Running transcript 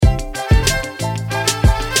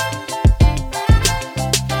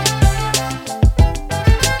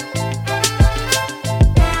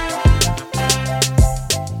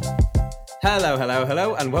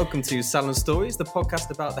Hello, and welcome to Salon Stories, the podcast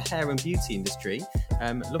about the hair and beauty industry,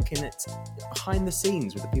 looking at behind the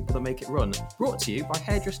scenes with the people that make it run. Brought to you by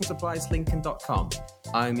hairdressingsupplieslincoln.com.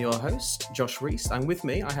 I'm your host, Josh Reese, and with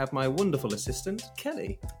me I have my wonderful assistant,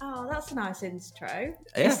 Kelly. Oh, that's a nice intro.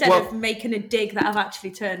 Yeah, Instead of making a dig that I've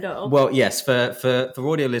actually turned up. Well, yes, for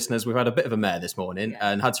audio listeners, we've had a bit of a mare this morning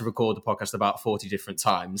and had to record the podcast about 40 different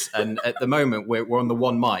times. And at the moment, we're on the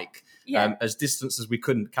one mic. As distant as we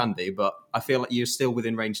can be, but I feel like you're still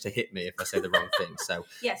within range to hit me if I say the wrong thing. So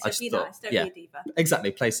yes, be nice, don't be a diva.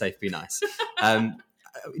 Exactly, play safe, be nice.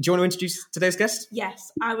 Do you want to introduce today's guest?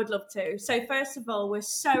 Yes, I would love to. So first of all, we're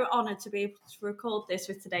so honoured to be able to record this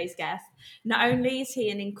with today's guest. Not only is he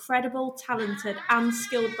an incredible, talented and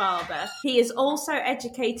skilled barber, he is also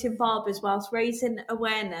educating barbers whilst raising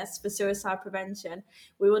awareness for suicide prevention.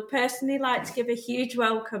 We would personally like to give a huge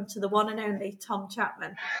welcome to the one and only Tom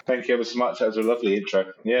Chapman. Thank you ever so much. That was a lovely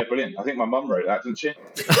intro. Yeah, brilliant. I think my mum wrote that, didn't she?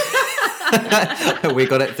 We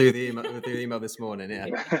got it through the email this morning, yeah.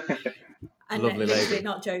 And lovely lady.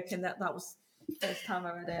 Not joking, that was the first time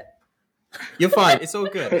I read it. You're fine. It's all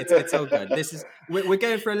good. It's all good. We're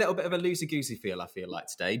going for a little bit of a loosey-goosey feel, I feel like,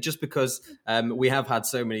 today, just because we have had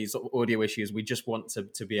so many sort of audio issues. We just want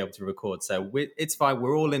to be able to record. So it's fine.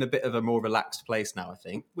 We're all in a bit of a more relaxed place now, I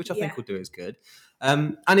think, which I think will do is good.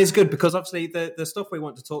 And it's good because obviously the stuff we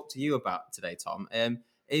want to talk to you about today, Tom,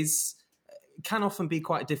 can often be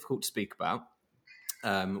quite difficult to speak about.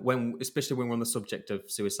 Especially when we're on the subject of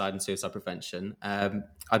suicide and suicide prevention. I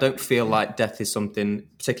don't feel like death is something,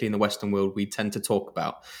 particularly in the Western world, we tend to talk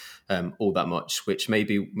about all that much, which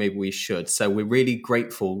maybe we should. So we're really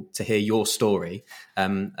grateful to hear your story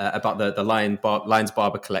about the Lions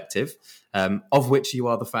Barber Collective, of which you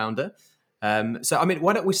are the founder. So, I mean,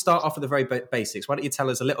 why don't we start off at the very basics? Why don't you tell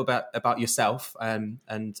us a little bit about yourself and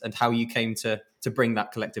how you came to bring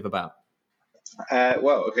that collective about?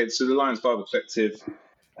 So the Lions Barber Collective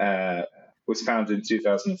was founded in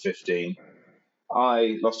 2015.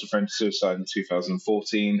 I lost a friend to suicide in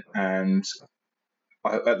 2014, and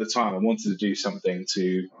at the time I wanted to do something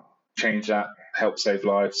to change that, help save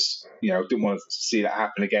lives. You know, I didn't want to see that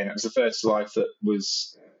happen again. It was the first life that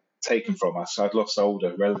was taken from us. I'd lost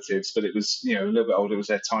older relatives, but it was, a little bit older. It was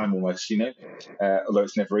their time almost, although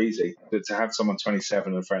it's never easy. But to have someone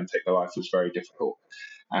 27 and a friend take their life was very difficult.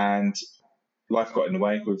 And life got in the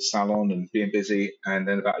way with salon and being busy, and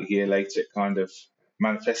then about a year later, it kind of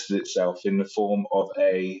manifested itself in the form of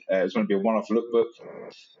it was going to be a one-off lookbook,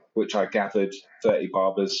 which I gathered 30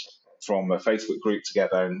 barbers from a Facebook group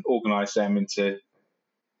together and organised them into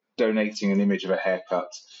donating an image of a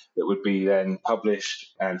haircut that would be then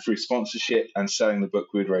published, and through sponsorship and selling the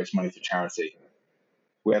book, we would raise money for charity.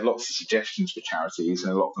 We had lots of suggestions for charities,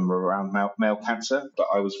 and a lot of them were around male cancer, but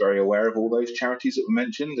I was very aware of all those charities that were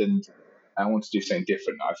mentioned, and I wanted to do something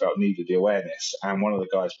different. I felt needed the awareness. And one of the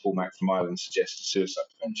guys, Paul Mack from Ireland, suggested suicide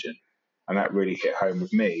prevention. And that really hit home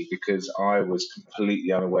with me because I was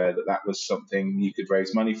completely unaware that was something you could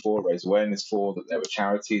raise money for, raise awareness for, that there were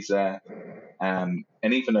charities there. And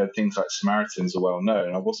even though things like Samaritans are well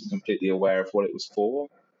known, I wasn't completely aware of what it was for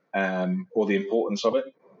or the importance of it.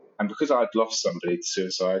 And because I'd lost somebody to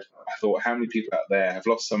suicide, I thought, how many people out there have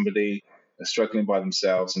lost somebody, are struggling by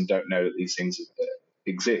themselves and don't know that these things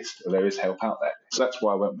exist, or there is help out there. So that's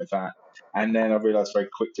why I went with that. And then I realized very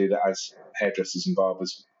quickly that as hairdressers and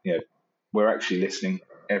barbers, we're actually listening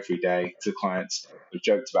every day to clients who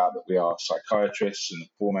joked about that we are psychiatrists and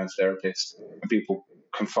poor man's therapists, and people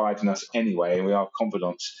confide in us anyway, and we are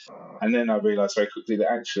confidants. And then I realized very quickly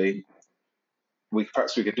that actually we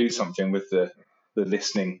could do something with the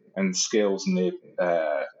listening and skills and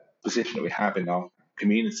the position that we have in our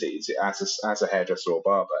communities as a hairdresser or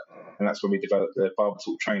barber. And that's when we developed the Barber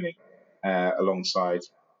Talk training alongside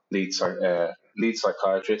lead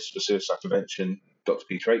psychiatrist for suicide prevention, Dr.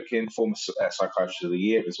 Peter Aitken, former psychiatrist of the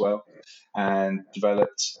year as well, and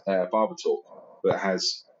developed Barber Talk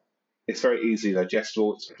it's very easily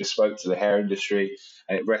digestible. It's bespoke to the hair industry,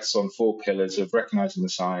 and it rests on 4 pillars of recognizing the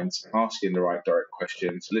signs, asking the right direct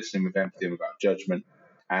questions, listening with empathy and without judgment,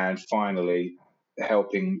 and finally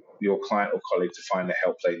helping your client or colleague to find the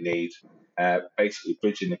help they need, basically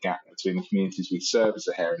bridging the gap between the communities we serve as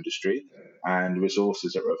the hair industry and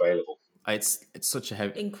resources that are available. It's such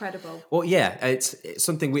a incredible. Well, yeah, it's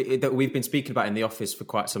something that we've been speaking about in the office for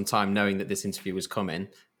quite some time, knowing that this interview was coming.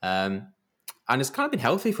 And it's kind of been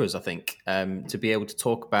healthy for us, I think, to be able to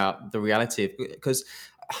talk about the reality of, because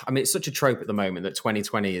I mean, it's such a trope at the moment that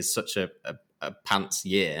 2020 is such a pants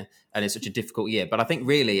year and it's such a difficult year. But I think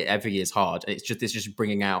really every year is hard. It's just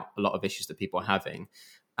bringing out a lot of issues that people are having.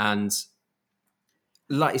 And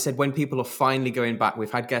like you said, when people are finally going back,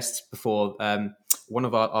 we've had guests before. One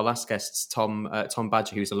of our last guests, Tom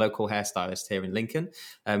Badger, who's a local hairstylist here in Lincoln,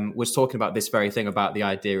 was talking about this very thing, about the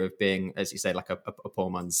idea of being, as you say, like a poor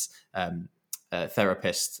man's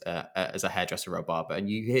therapist as a hairdresser or a barber. And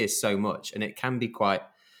you hear so much, and it can be quite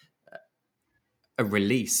a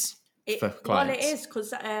release for clients. Well, it is,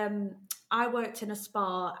 because I worked in a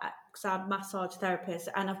spa because I'm a massage therapist,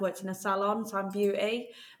 and I've worked in a salon, so I'm beauty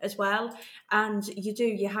as well. And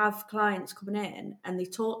you have clients coming in and they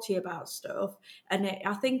talk to you about stuff. And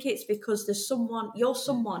I think it's because you're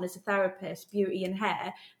someone as a therapist, beauty and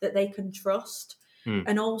hair, that they can trust.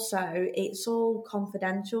 And also it's all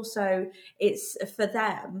confidential. So it's for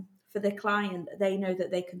them, for the client, they know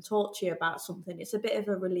that they can talk to you about something. It's a bit of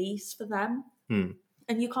a release for them.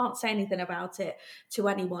 And you can't say anything about it to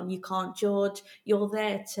anyone. You can't judge. You're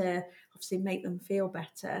there to obviously make them feel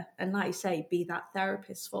better. And like you say, be that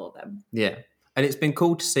therapist for them. Yeah. And it's been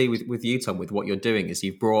cool to see with you, Tom, with what you're doing, is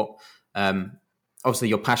you've brought obviously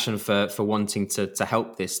your passion for wanting to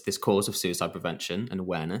help this cause of suicide prevention and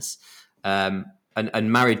awareness, and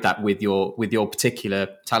married that with your particular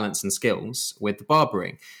talents and skills with the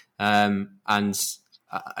barbering.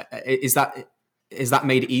 Is that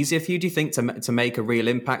made it easier for you, do you think, to make a real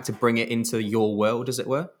impact, to bring it into your world, as it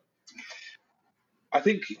were? I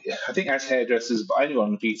think as hairdressers, but anyone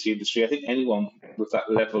in the beauty industry, I think anyone with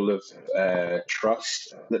that level of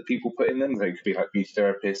trust that people put in them, they could be like beauty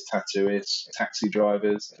therapists, tattooists, taxi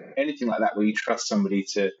drivers, anything like that, where you trust somebody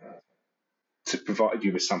to provide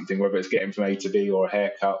you with something, whether it's getting from A to B or a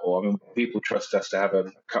haircut, or, I mean, people trust us to have a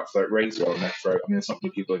cutthroat razor on their throat. I mean, there's not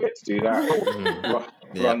many people that get to do that.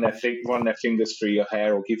 Run their fingers through your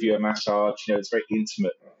hair or give you a massage. It's very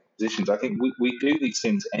intimate positions. I think we do these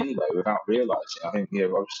things anyway without realising. I think,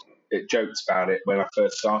 it joked about it when I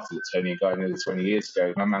first started at Tony & Guy nearly 20 years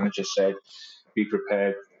ago. My manager said, be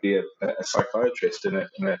prepared to be a psychiatrist and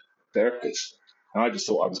a therapist. And I just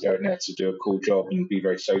thought I was going there to do a cool job and be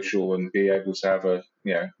very social and be able to have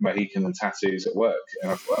Mohican and tattoos at work.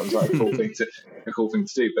 And I thought that was like a cool thing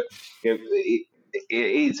to do. But it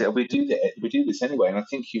is. We do this anyway. And I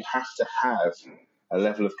think you have to have a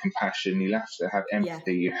level of compassion. You have to have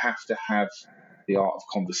empathy. You have to have the art of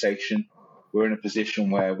conversation. We're in a position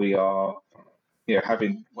where we are,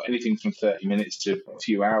 having anything from 30 minutes to a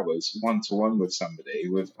few hours one-to-one with somebody,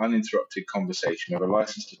 with uninterrupted conversation, with a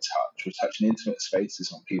license to touch. We're touching intimate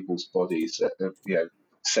spaces on people's bodies that are,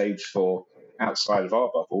 saved for outside of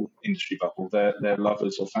our industry bubble, their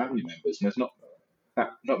lovers or family members. And there's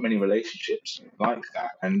not many relationships like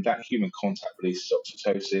that. And that human contact releases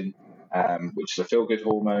oxytocin, which is a feel-good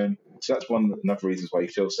hormone. So that's another reason why you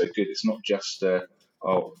feel so good. It's not just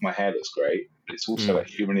my hair looks great, but it's also that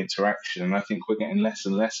human interaction. And I think we're getting less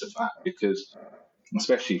and less of that, because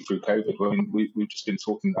especially through COVID, we've just been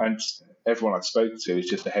talking, everyone I've spoken to is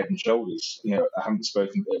just a head and shoulders. I haven't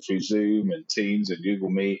spoken through Zoom and Teams and Google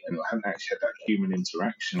Meet, and I haven't actually had that human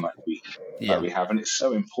interaction like we have. And it's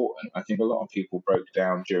so important. I think a lot of people broke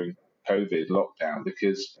down during COVID lockdown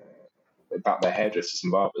about their hairdressers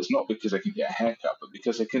and barbers, not because they could get a haircut, but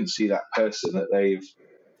because they couldn't see that person that they've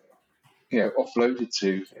offloaded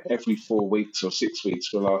to every 4 weeks or 6 weeks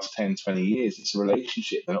for the last 10, 20 years. It's a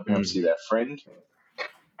relationship. They're not being able to see their friend.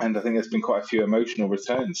 And I think there's been quite a few emotional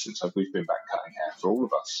returns since we've been back cutting hair for all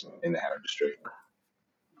of us in the hair industry.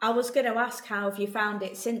 I was going to ask, how have you found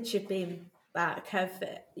it since you've been back? Have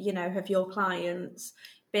your clients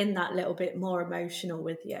been that little bit more emotional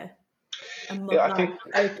with you and I think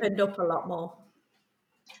opened up a lot more?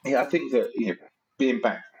 Yeah, I think that being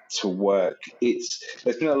back to work,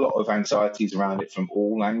 there's been a lot of anxieties around it from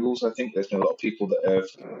all angles. I think there's been a lot of people that have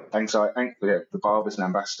anxiety, the barbers and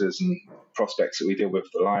ambassadors and prospects that we deal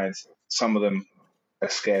with, the Lions. Some of them were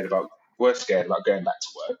scared about going back to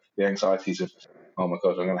work. The anxieties of, oh my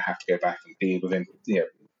God, I'm going to have to go back and be within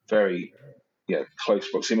very close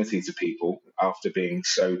proximity to people after being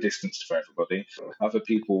so distanced from everybody. Other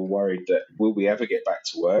people worried that, will we ever get back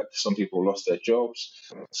to work? Some people lost their jobs.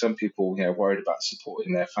 Some people worried about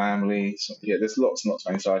supporting their family. There's lots and lots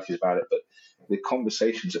of anxieties about it. But the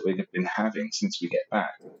conversations that we've been having since we've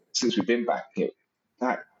been back,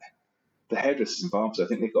 that the hairdressers and barbers, I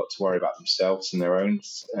think they've got to worry about themselves and their own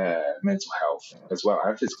mental health as well,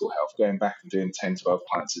 and physical health, going back and doing 10, 12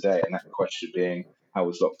 clients a day. And that question being, how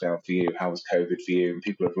was lockdown for you? How was COVID for you? And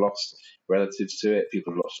people have lost relatives to it.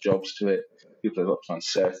 People have lost jobs to it. People have lost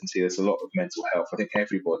uncertainty. There's a lot of mental health. I think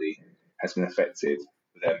everybody has been affected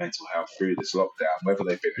with their mental health through this lockdown, whether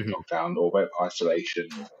they've been in lockdown or whether isolation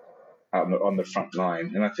on the front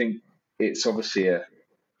line. And I think it's obviously a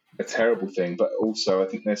terrible thing, but also I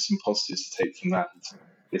think there's some positives to take from that.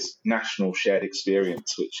 this national shared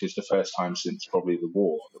experience, which is the first time since probably the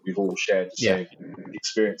war that we've all shared the same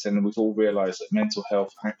experience, and we've all realised that mental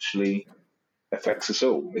health actually affects us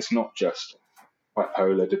all. It's not just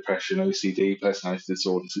bipolar, depression, OCD, personality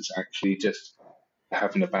disorders. It's actually just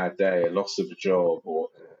having a bad day, a loss of a job, or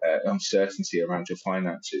uncertainty around your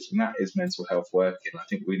finances, and that is mental health working. I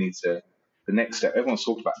think we need to. The next step, everyone's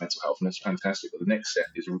talked about mental health, and it's fantastic, but the next step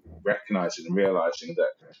is recognizing and realizing that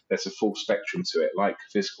there's a full spectrum to it, like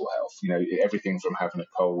physical health. You know, everything from having a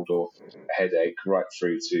cold or a headache right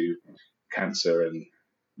through to cancer and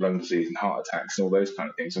lung disease and heart attacks and all those kind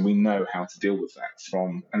of things. And we know how to deal with that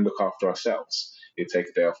and look after ourselves. You take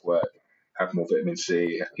a day off work, have more vitamin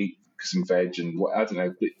C, eat some veg, and I don't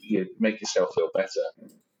know, make yourself feel better.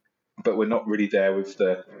 But we're not really there with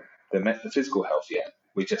the physical health yet.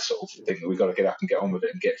 We just sort of think that we've got to get up and get on with it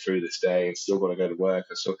and get through this day and still got to go to work.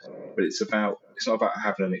 But it's not about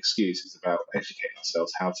having an excuse. It's about educating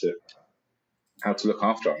ourselves how to look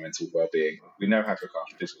after our mental well-being. We know how to look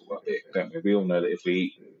after physical well-being, don't we? We all know that if we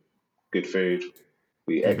eat good food,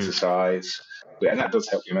 we exercise, and that does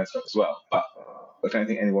help your mental health as well. But I don't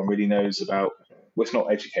think anyone really knows about. Well, it's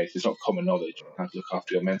not educated. It's not common knowledge how to look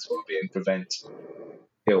after your mental well-being, prevent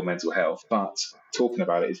ill mental health. But talking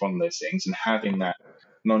about it is one of those things, and having that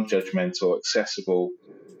non-judgmental, accessible,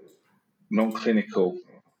 non-clinical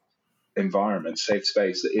environment, safe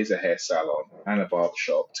space that is a hair salon and a barber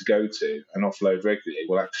shop to go to and offload regularly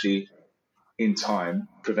will actually, in time,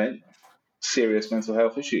 prevent serious mental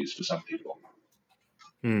health issues for some people.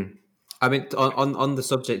 I mean, on the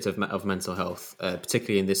subject of mental health,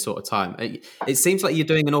 particularly in this sort of time, it seems like you're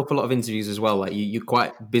doing an awful lot of interviews as well. Like you're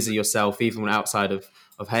quite busy yourself, even outside of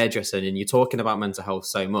hairdressing, and you're talking about mental health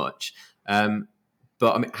so much.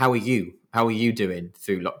 But I mean, how are you? How are you doing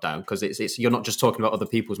through lockdown? Because it's you're not just talking about other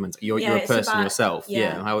people's mental. You're a person yourself.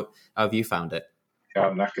 Yeah. How have you found it? Yeah,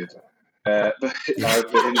 I'm knackered.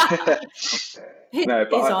 He's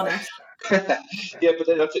honest.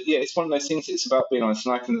 It's one of those things. It's about being honest,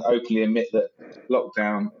 and I can openly admit that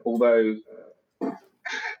lockdown, although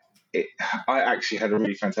I actually had a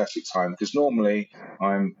really fantastic time, because normally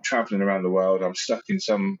I'm traveling around the world. I'm stuck in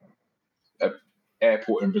some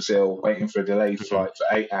airport in Brazil waiting for a delayed flight for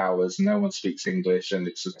 8 hours. No one speaks English, and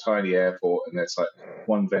it's a tiny airport, and there's like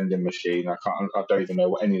one vending machine. I don't even know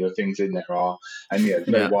what any of the things in there are, and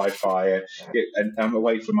no Wi-Fi, and I'm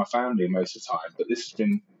away from my family most of the time. But this has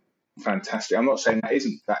been fantastic. I'm not saying that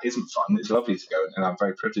isn't fun. It's lovely to go, and I'm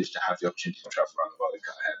very privileged to have the opportunity to travel around the world and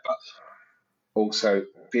cut ahead. But also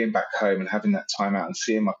being back home and having that time out and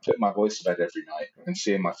put my voice to bed every night and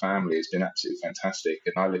seeing my family has been absolutely fantastic.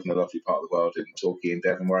 And I live in a lovely part of the world in Torquay in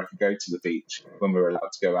Devon, where I can go to the beach when we're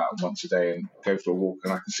allowed to go out once a day and go for a walk,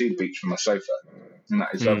 and I can see the beach from my sofa, and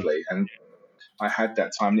that is lovely. And I had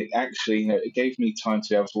that time, and it actually, it gave me time to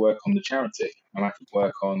be able to work on the charity, and I could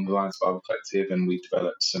work on the Lions Barber Collective, and we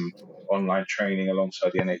developed some online training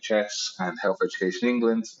alongside the NHS and Health Education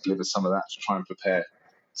England to deliver some of that to try and prepare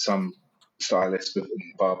some stylists and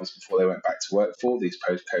barbers before they went back to work for these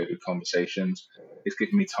post-COVID conversations. It's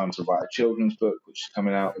given me time to write a children's book, which is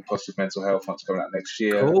coming out with positive mental health once coming out next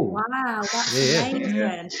year. Cool. Wow, that's amazing.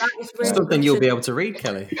 Yeah. That is really something you'll be able to read,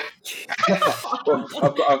 Kelly. Well,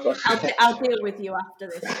 I'll deal with you after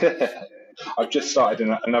this. I've just started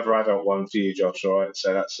another adult one for you, Josh. All right,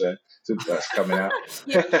 so that's coming out.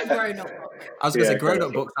 Yeah, a grown-up book. I was going to say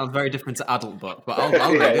grown-up book sounds very different to adult book, but I'll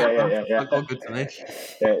read it. Yeah. All good to me.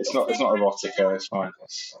 Yeah, it's not erotica. It's fine.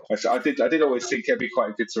 I did always think it'd be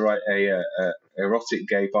quite good to write a erotic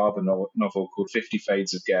gay barber novel called 50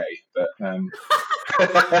 Fades of Gay, but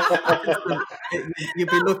you'd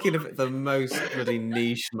be looking at the most really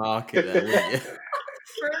niche market there, wouldn't you?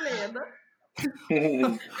 Brilliant.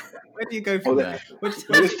 Where do you go from there? Where do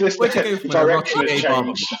you go from direction gay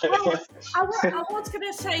change. I was going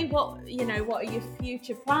to say what are your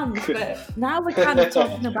future plans, but now we're kind of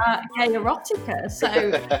talking about gay erotica, so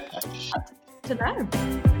I don't know.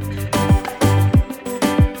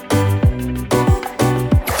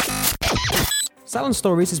 Salon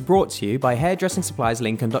Stories is brought to you by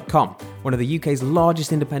hairdressingsupplieslincoln.com, one of the UK's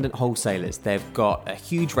largest independent wholesalers. They've got a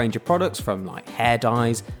huge range of products from like hair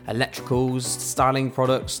dyes, electricals, styling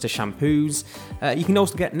products to shampoos. You can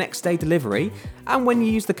also get next day delivery, and when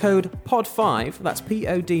you use the code POD5, that's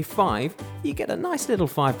POD5, you get a nice little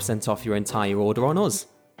 5% off your entire order on us.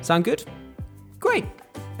 Sound good? Great.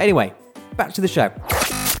 Anyway, back to the show.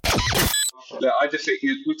 Look, I just think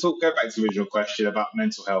go back to the original question about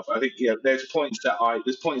mental health. I think there's points that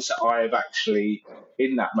I have actually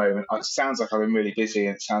in that moment. It sounds like I've been really busy,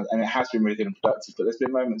 and it has been really good and productive. But there's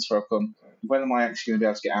been moments where I've gone, when am I actually going to be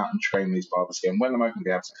able to get out and train these barbers again? When am I going to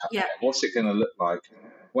be able to cut hair? What's it going to look like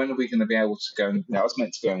when are we going to be able to go? And, I was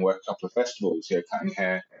meant to go and work a couple of festivals, cutting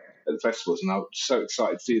hair at the festivals, and I was so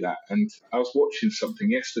excited to do that. And I was watching something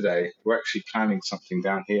yesterday. We're actually planning something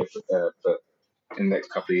down here for in the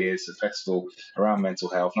next couple of years, a festival around mental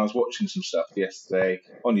health. And I was watching some stuff yesterday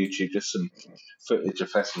on YouTube, just some footage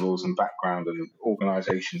of festivals and background and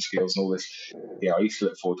organisation skills and all this. I used to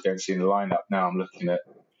look forward to going to seeing the lineup. Now I'm looking at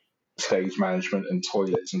stage management and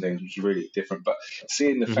toilets and things, which is really different. But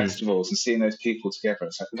seeing the festivals and seeing those people together,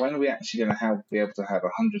 it's like, when are we actually going to be able to have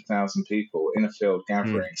 100,000 people in a field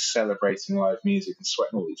gathering, celebrating live music and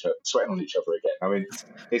sweating on each other again? I mean,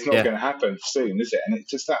 it's not going to happen soon, is it? And it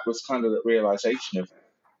just, that was kind of the realization of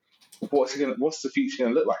what's the future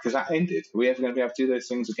going to look like? Because that ended. Are we ever going to be able to do those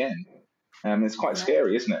things again? It's quite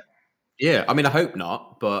scary, isn't it? Yeah, I mean, I hope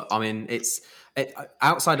not, but I mean,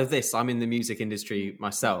 outside of this, I'm in the music industry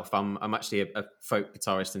myself. I'm actually a folk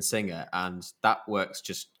guitarist and singer, and that work's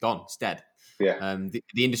just gone. It's dead. Yeah.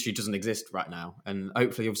 The industry doesn't exist right now, and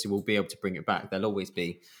hopefully, obviously, we'll be able to bring it back. There'll always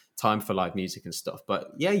be time for live music and stuff.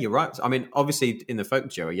 But yeah, you're right. I mean, obviously, in the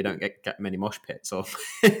folk genre, you don't get many mosh pits or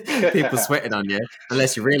people sweating on you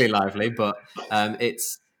unless you're really lively. But it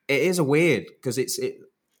is a weird, because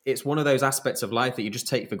it's one of those aspects of life that you just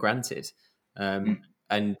take for granted.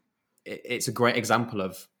 And it's a great example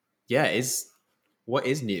of, what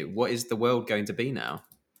is new? What is the world going to be now?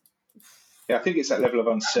 Yeah, I think it's that level of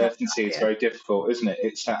uncertainty. It's very difficult, isn't it?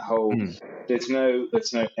 It's that whole, there's no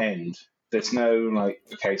end. There's no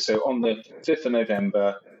okay, so on the 5th of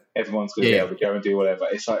November, everyone's going to be able to go and do whatever.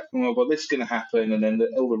 It's like, well, this is going to happen, and then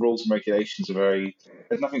all the rules and regulations are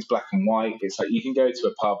nothing's black and white. It's like you can go to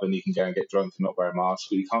a pub and you can go and get drunk and not wear a mask,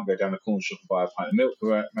 but you can't go down the corner shop and buy a pint of milk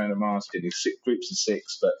without wearing a mask. And there's groups of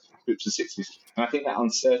 6, but groups of 6. And I think that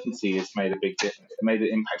uncertainty has made a big difference. It made an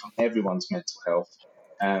impact on everyone's mental health,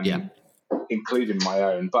 including my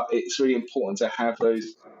own. But it's really important to have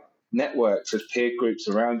those networks of peer groups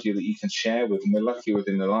around you that you can share with. And we're lucky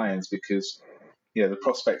within the Lions because the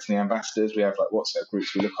prospects and the ambassadors, we have WhatsApp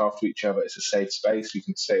groups, we look after each other. It's a safe space. You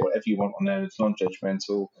can say whatever you want on there. It's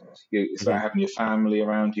non-judgmental. It's about having your family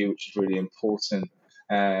around you, which is really important.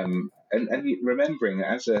 And remembering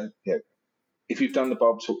that if you've done the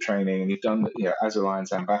Barber Talk training and you've done as a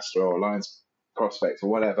Lions ambassador or a Lions prospect or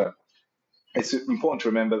whatever, it's important to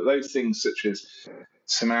remember that those things such as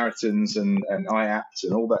Samaritans and IAPT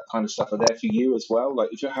and all that kind of stuff are there for you as well. Like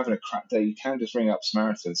if you're having a crap day, you can just ring up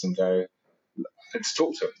Samaritans and go, let's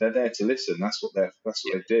talk to them. They're there to listen. That's what they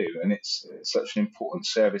do, and it's such an important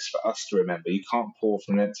service for us to remember. You can't pour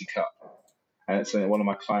from an empty cup, and it's something one of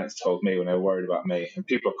my clients told me when they were worried about me. And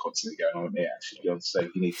people are constantly going on with me. Actually, to say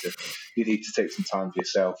you need to take some time for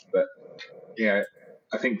yourself. But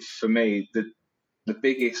I think for me the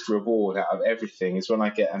biggest reward out of everything is when I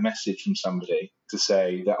get a message from somebody to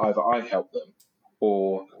say that either I helped them,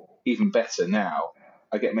 or even better now,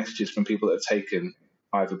 I get messages from people that have taken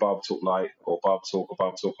either Barber Talk Lite or Barber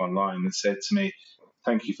Talk Online and said to me,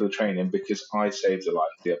 thank you for the training because I saved a life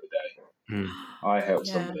the other day. I helped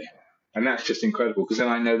somebody. And that's just incredible because then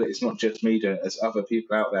I know that it's not just me doing it, there's other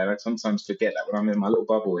people out there. I sometimes forget that when I'm in my little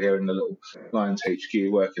bubble here in the little Lions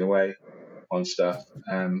HQ working away on stuff.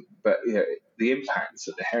 But the impact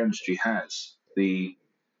that the hair industry has,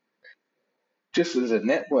 just as a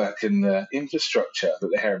network and the infrastructure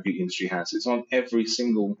that the hair and beauty industry has, it's on every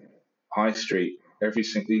single high street, every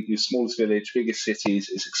single your smallest village, biggest cities.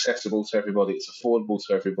 It's accessible to everybody. It's affordable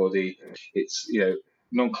to everybody. It's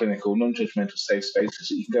non-clinical, non-judgmental, safe spaces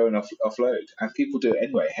that you can go and offload. And people do it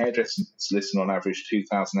anyway. Hairdressers listen on average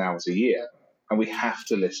 2,000 hours a year. And we have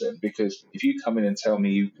to listen because if you come in and tell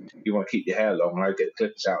me you want to keep your hair long and I get the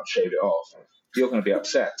clippers out and shave it off, you're going to be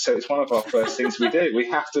upset. So it's one of our first things we do. We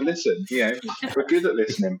have to listen. We're good at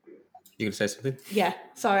listening. You going to say something? Yeah,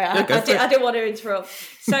 sorry, I didn't want to interrupt.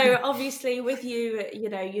 So obviously with you,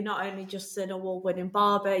 you're not only just an award-winning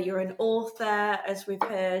barber, you're an author, as we've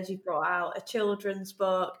heard. You brought out a children's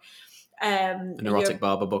book. An erotic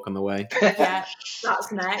barber book on the way. Yeah,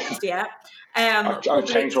 that's next, yeah. I'll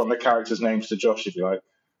change one of the characters' names to Josh if you like.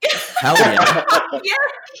 Hell yeah.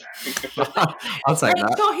 Yeah. I'll take that.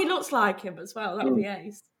 I'm sure he looks like him as well. That would be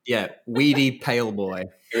ace. Yeah, weedy pale boy.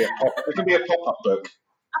 It can be a pop-up book.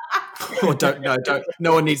 Or don't.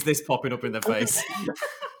 No one needs this popping up in their face.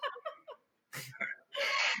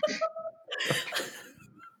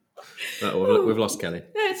 We've lost Kelly.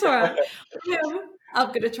 It's all right. I'm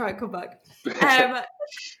going to try and come back.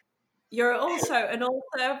 You're also an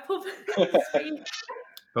author,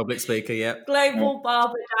 public speaker, yeah. Global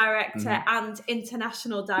barber director and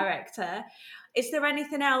international director. Is there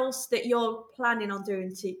anything else that you're planning on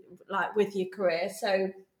doing with your career? So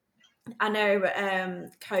I know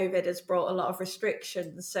COVID has brought a lot of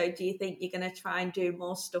restrictions. So do you think you're going to try and do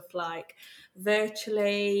more stuff like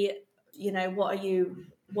virtually? You know, what are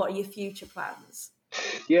your future plans?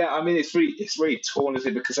 Yeah, I mean, it's really torn,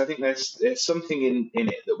 isn't it? Because I think there's something in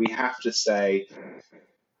it that we have to say.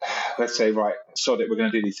 Let's say, right, sod it, we're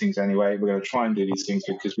going to do these things anyway. We're going to try and do these things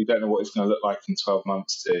because we don't know what it's going to look like in 12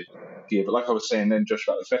 months to year. But like I was saying then, Josh,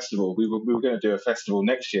 about the festival, we were going to do a festival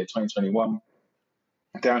next year, 2021,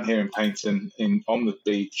 down here in Paignton, on the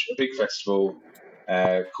beach, a big festival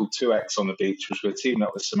called 2X on the beach, which we're teaming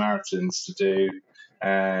up with Samaritans to do.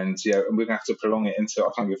 And and we're going to have to prolong it until,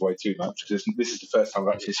 I can't give away too much because this is the first time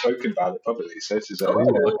I've actually spoken about it publicly. So this is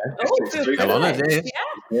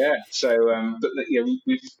yeah. So, but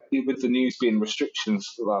with the news being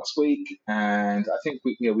restrictions last week, and I think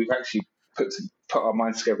we've actually put our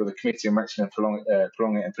minds together with the committee and we're actually going to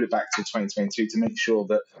prolong it and put it back to 2022 to make sure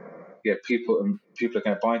that people are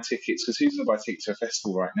going to buy tickets, because who's going to buy tickets to a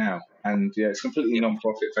festival right now? And it's a completely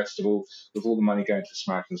non-profit festival with all the money going to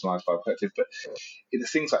Samaritans Lions Barber Collective. But the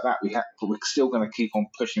things like that but we're still going to keep on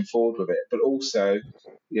pushing forward with it. But also,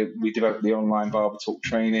 we developed the online barber talk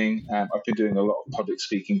training. I've been doing a lot of public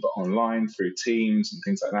speaking, but online through Teams and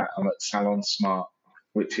things like that. I'm at Salon Smart,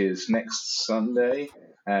 which is next Sunday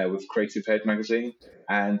with Creative Head magazine,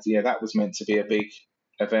 and that was meant to be a big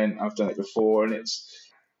event. I've done it before, and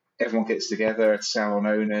everyone gets together, salon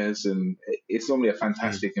owners, and it's normally a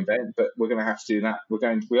fantastic event. But we're going to have to do that.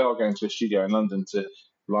 We are going to a studio in London to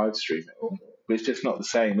live stream it all, but it's just not the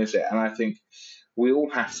same, is it? And I think we all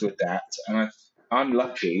have to adapt. And I'm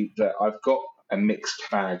lucky that I've got a mixed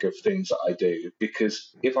bag of things that I do,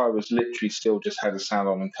 because if I was literally still just had a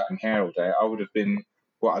salon and cutting hair all day, I would have been,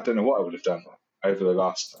 I don't know what I would have done over the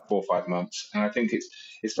last 4 or 5 months. And I think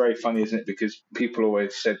it's very funny, isn't it? Because people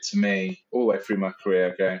always said to me all the way through my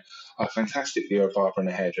career, going, "Oh, fantastic, you're a barber and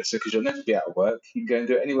a hairdresser, because you'll never be out of work. You can go and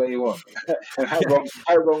do it any way you want." And how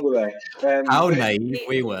wrong were they? How naive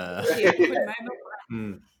we were. Did we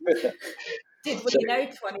know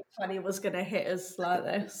 2020 was going to hit us like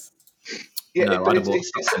this? Yeah, no, but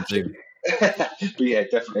yeah,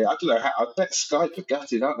 definitely. I don't know how. I bet Skype are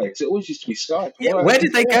gutted, aren't they? Because it always used to be Skype. Yeah, where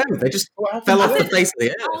did they go? They just fell off the face of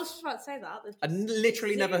the earth. I was just about to say that. I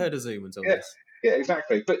literally never heard of Zoom until this. Yeah,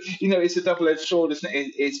 exactly. But, it's a double-edged sword, isn't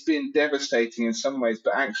it? It's been devastating in some ways,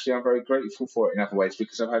 but actually I'm very grateful for it in other ways,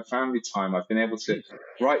 because I've had family time. I've been able to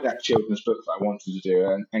write that children's book that I wanted to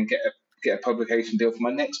do and get a publication deal for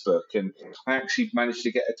my next book. And I actually managed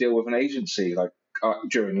to get a deal with an agency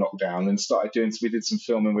during lockdown and we did some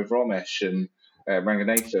filming with Ramesh and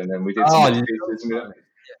Ranganathan, and we did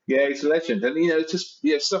yeah, he's a legend. And, just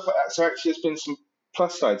stuff like that. So actually there's been some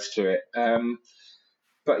plus sides to it.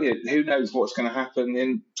 But who knows what's going to happen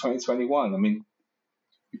in 2021? I mean,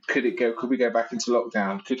 could we go back into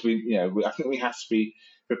lockdown? Could we? I think we have to be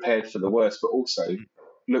prepared for the worst, but also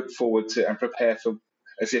look forward to and prepare for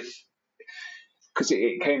because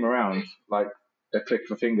it came around like a click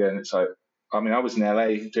of a finger, and it's like, I mean, I was in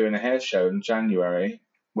LA doing a hair show in January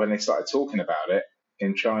when they started talking about it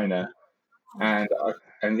in China, and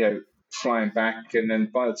flying back, and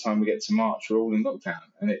then by the time we get to March, we're all in lockdown,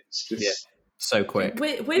 and it's just so quick.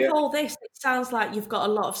 With all this, it sounds like you've got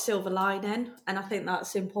a lot of silver lining, and I think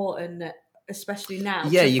that's important, especially now.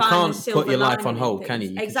 Yeah, you can't put your life on hold, can you?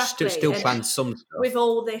 You exactly. Can still plan some stuff. With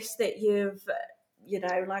all this that you've,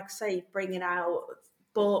 like I say, bringing out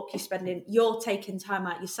book, you're taking time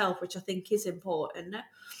out yourself, which I think is important.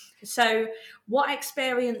 So what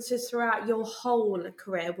experiences throughout your whole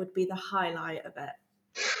career would be the highlight of it?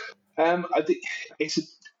 I think it's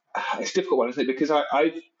a difficult one, isn't it? Because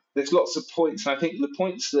there's lots of points, and I think the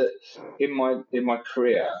points that in my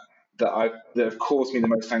career that have caused me the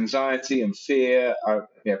most anxiety and fear,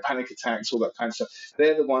 panic attacks, all that kind of stuff,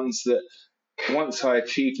 they're the ones that once I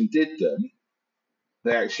achieved and did them,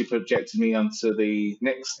 they actually projected me onto the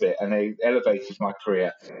next bit, and they elevated my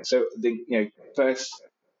career. So first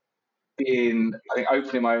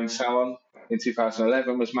opening my own salon in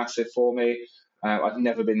 2011 was massive for me. I've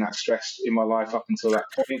never been that stressed in my life up until that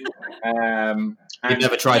point. You've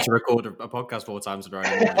never tried to record a podcast 4 times in a row.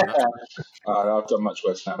 I've done much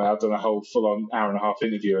worse than that. I've done a whole full-on hour-and-a-half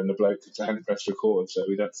interview, and the bloke hadn't pressed record, so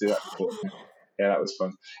we don't do that before. Yeah, that was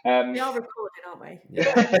fun. We are recording, aren't we?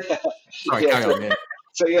 Yeah. Sorry, carry on. Yeah.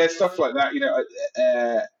 So stuff like that,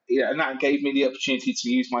 and that gave me the opportunity to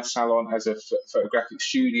use my salon as a photographic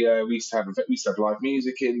studio. We used to have live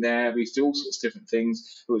music in there. We used to do all sorts of different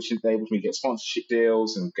things, which enabled me to get sponsorship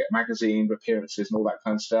deals and get magazine appearances and all that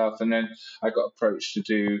kind of stuff. And then I got approached to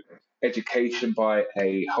do education by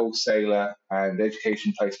a wholesaler and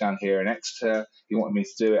education place down here in Exeter. He wanted me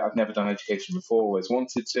to do it. I've never done education before, always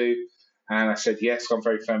wanted to. And I said yes. I'm a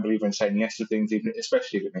very firm believer in saying yes to things, even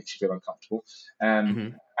especially if it makes you feel uncomfortable.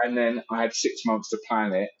 And then I had 6 months to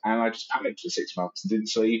plan it, and I just panicked for 6 months and didn't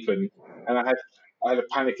sleep. And I had a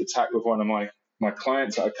panic attack with one of my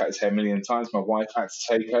clients that I cut his hair a million times. My wife had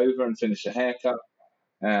to take over and finish the haircut.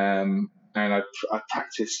 And I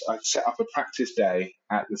practiced. I set up a practice day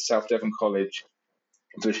at the South Devon College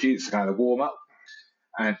for the students to kind of warm up.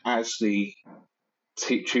 And as the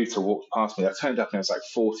tutor walked past me, I turned up and there was like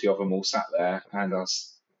 40 of them all sat there, and I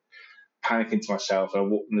was panicking to myself.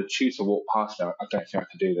 And the tutor walked past me. I don't think I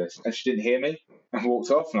can do this, and she didn't hear me and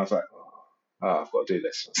walked off. And I was like, "Oh, I've got to do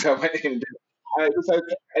this." So I went in and did it. And it was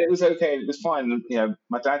okay. And it was okay. It was fine. And,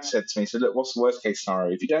 my dad said to me, he said, "Look, what's the worst case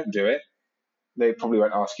scenario? If you don't do it, they probably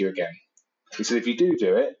won't ask you again." He said, "If you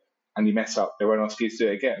do it and you mess up, they won't ask you to do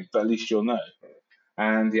it again, but at least you'll know."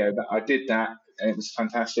 And I did that, and it was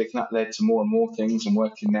fantastic. And that led to more and more things. I'm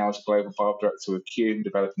working now as a global barber director with Cume,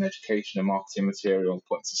 developing education and marketing material and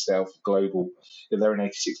points of sale for global. They're in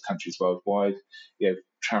 86 countries worldwide.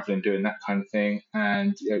 Traveling, doing that kind of thing,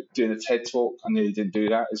 and doing a TED talk. I nearly didn't do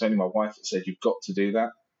that. It's only my wife that said, "You've got to do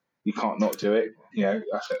that. You can't not do it." I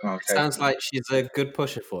said, "Okay." Sounds like she's a good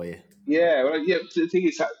pusher for you. Yeah, well, the thing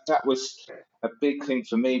is that was a big thing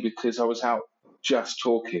for me because I was out just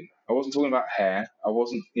talking. I wasn't talking about hair. I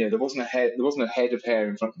wasn't, there wasn't a head of hair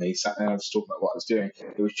in front of me sat there and I was talking about what I was doing.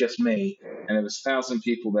 It was just me, and there was 1,000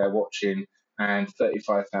 people there watching and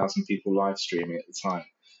 35,000 people live streaming at the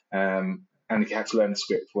time. And you had to learn the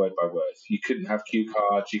script word by word. You couldn't have cue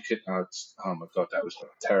cards. You couldn't. Oh my god, that was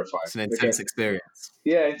terrifying. It's an intense experience.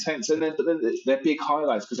 Yeah, intense. And then, but then they're big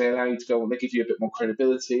highlights because they allow you to go on. They give you a bit more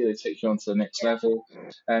credibility. They take you on to the next level.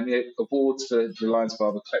 Awards for the Lions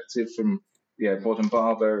Barber Collective from Modern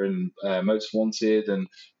Barber and Most Wanted, and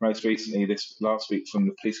most recently this last week from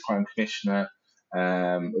the Police Crime Commissioner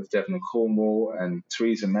of Devon and Cornwall, and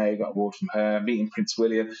Theresa May got an award from her, meeting Prince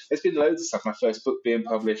William. There's been loads of stuff. My first book being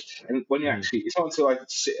published, and when you it's not until I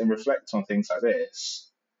sit and reflect on things like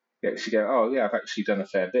this, you actually go, "Oh yeah, I've actually done a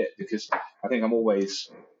fair bit," because I think I'm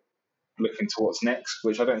always looking to what's next,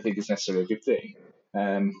 which I don't think is necessarily a good thing,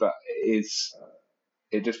 but it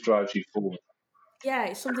just drives you forward. Yeah,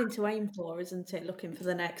 it's something to aim for, isn't it? Looking for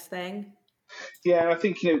the next thing. Yeah, and I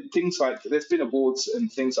think things like there's been awards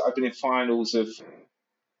and things that I've been in finals of,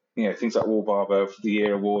 things like War Barber of the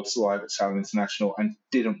Year awards live at Salon International and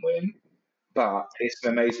didn't win, but it's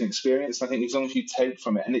an amazing experience. I think as long as you take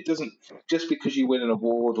from it, and it doesn't just because you win an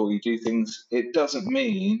award or you do things, it doesn't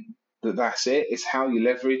mean that that's it. It's how you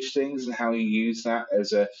leverage things and how you use that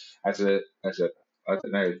as a I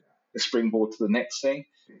don't know, a springboard to the next thing.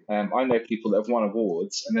 I know people that have won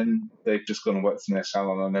awards and then they've just gone and worked in their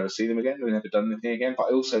salon and I'll never see them again. They've never done anything again. But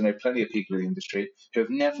I also know plenty of people in the industry who have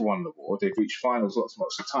never won an award. They've reached finals lots and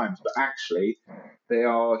lots of times, but actually they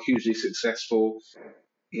are hugely successful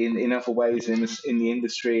in other ways in the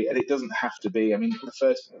industry. And it doesn't have to be. I mean, the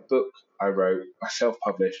first book I wrote, I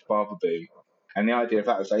self-published, Barber Boom. And the idea of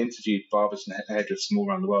that was I interviewed barbers and hairdressers from all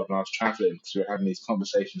around the world when I was traveling, because we were having these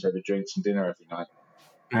conversations over drinks and dinner every night.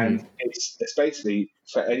 And it's basically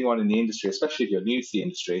for anyone in the industry, especially if you're new to the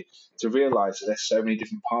industry, to realise that there's so many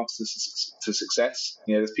different paths to success.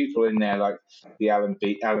 There's people in there like the Alan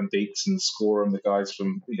Beats and Scorum, the guys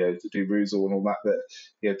from that do Ruzel and all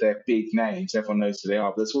that they're big names. Everyone knows who they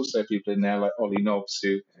are. But there's also people in there like Ollie Nobbs,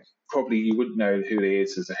 who probably you wouldn't know who he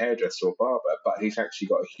is as a hairdresser or barber, but he's actually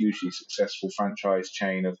got a hugely successful franchise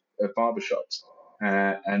chain of barbershops.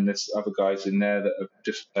 And there's other guys in there that are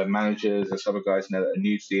just managers. There's other guys in there that are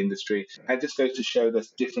new to the industry. And it just goes to show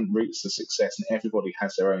there's different routes to success, and everybody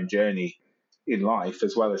has their own journey in life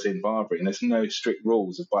as well as in barbering. And there's no strict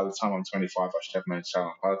rules of by the time I'm 25, I should have my own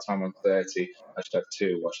salon. By the time I'm 30, I should have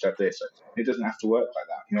 2. I should have this. It doesn't have to work like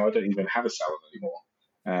that. I don't even have a salon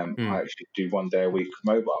anymore. I actually do 1 day a week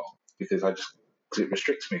mobile because it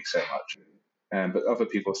restricts me so much. But other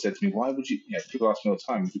people have said to me, why would you, people ask me all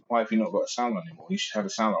the time, why have you not got a salon anymore? You should have a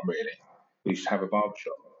salon, really. You should have a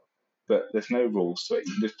barbershop. But there's no rules to it.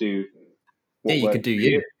 You can just do what you can do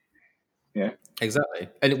you. Yeah. Exactly.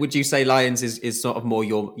 And would you say Lions is sort of more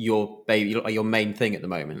your baby, your main thing at the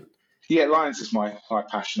moment? Yeah, Lions is my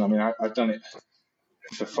passion. I mean, I've done it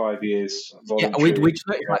for 5 years. Yeah, we just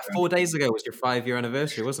noticed like 4 days ago was your 5-year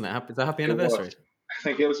anniversary, wasn't it? Happy anniversary. I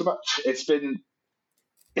think it was about, it's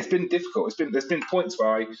been difficult. There's been points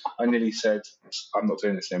where I nearly said, I'm not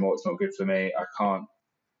doing this anymore. It's not good for me. I can't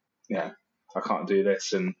do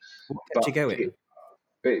this. And what kept you going?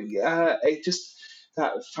 It just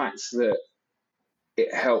that fact that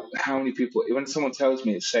it helped how many people, when someone tells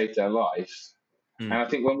me it saved their life. And I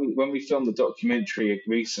think when we filmed the documentary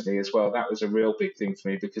recently as well, that was a real big thing for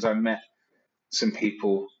me, because I met some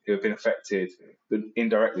people who have been affected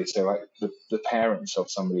indirectly, so like the parents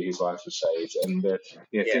of somebody whose life was saved, and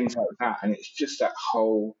things like that. And it's just that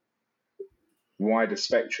whole wider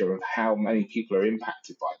spectrum of how many people are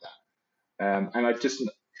impacted by that. And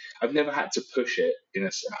I've never had to push it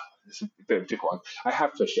it's a bit of a difficult one. I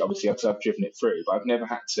have pushed it, obviously, because I've driven it through, but I've never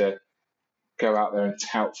had to go out there and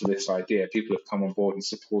tout for this idea. People have come on board and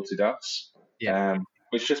supported us,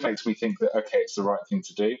 which just makes me think that, okay, it's the right thing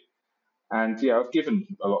to do. And I've given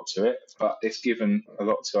a lot to it, but it's given a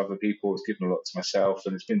lot to other people. It's given a lot to myself,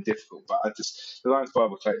 and it's been difficult. But the Lions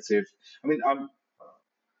Bible Collective, I mean,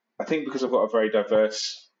 I think because I've got a very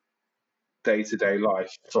diverse day-to-day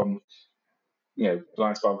life, from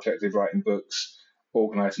Lions Bible Collective, writing books,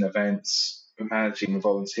 organising events, managing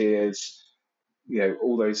volunteers,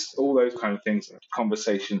 all those kind of things,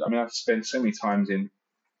 conversations. I mean, I've spent so many times in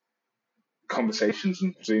conversations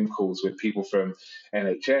and Zoom calls with people from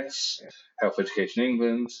NHS, Health Education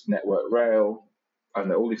England, Network Rail. I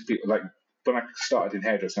know all these people. Like, when I started in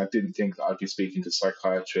hairdressing, I didn't think that I'd be speaking to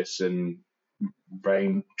psychiatrists and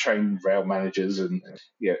trained rail managers, and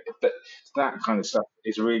but that kind of stuff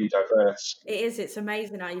is really diverse. It is. It's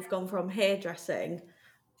amazing how you've gone from hairdressing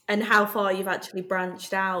and how far you've actually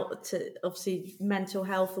branched out to, obviously, mental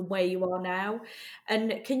health and where you are now.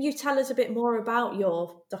 And can you tell us a bit more about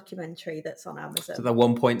your documentary that's on Amazon? So the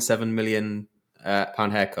 £1.7 million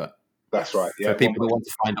pound haircut. That's right. Yeah, for people who want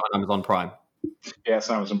to find it on Amazon Prime. Yeah, it's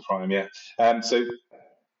Amazon Prime. Yeah.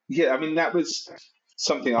 I mean, that was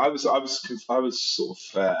something I was sort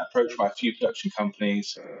of approached by a few production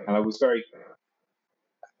companies, and I was very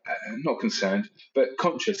not concerned, but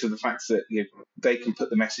conscious of the fact that they can put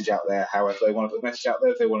the message out there however they want to put the message out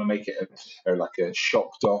there. If they want to make it like a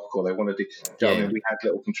shock doc, or they want to do, I mean, we had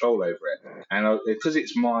little control over it, and because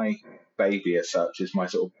it's my baby as such, it's my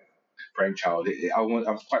sort of brainchild. I'm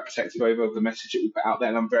quite protective over the message that we put out there,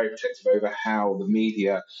 and I'm very protective over how the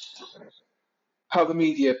media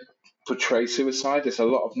portray suicide. There's a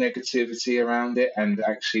lot of negativity around it, and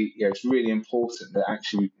actually, it's really important that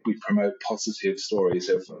actually we promote positive stories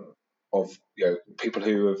of people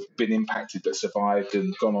who have been impacted but survived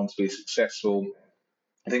and gone on to be successful,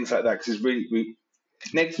 things like that. Because it's really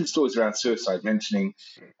negative stories around suicide, mentioning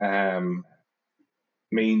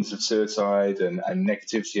means of suicide and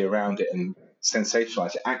negativity around it, and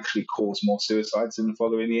sensationalize it, actually cause more suicides in the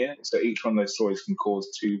following year. So each one of those stories can cause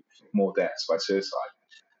 2 more deaths by suicide.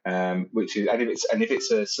 Which is, and if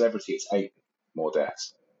it's a celebrity, it's 8 more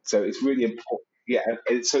deaths. So it's really important. Yeah,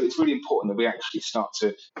 so it's really important that we actually start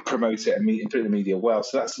to promote it and put it in the media well.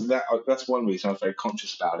 So that's one reason I was very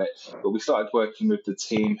conscious about it. But we started working with the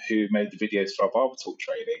team who made the videos for our Bible Talk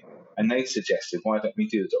training, and they suggested, why don't we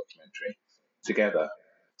do the documentary together?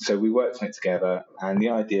 So we worked on it together, and the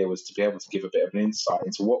idea was to be able to give a bit of an insight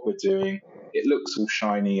into what we're doing. It looks all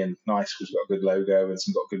shiny and nice because we've got a good logo and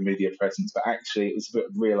some got good media presence, but actually it was a bit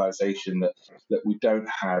of realization that we don't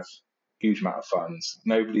have huge amount of funds.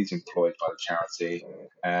 Nobody's employed by the charity.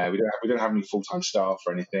 We don't have any full-time staff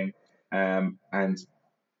or anything, and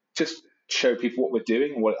just show people what we're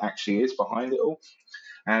doing and what it actually is behind it all.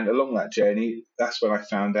 And along that journey, that's when I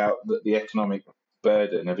found out that the economic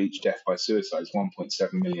burden of each death by suicide is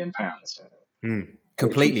 £1.7 million.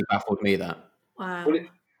 Completely baffled me, that. Wow. Well,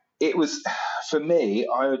 it was, for me,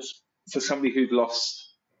 for somebody who'd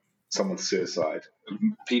lost someone to suicide,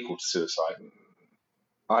 people to suicide,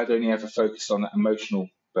 I'd only ever focused on that emotional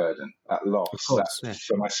burden, that loss,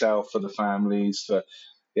 for myself, for the families, for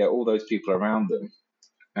all those people around them.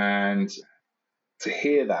 And to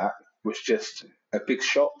hear that was just a big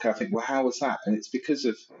shock. I think, well, how was that? And it's because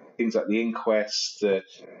of things like the inquest, the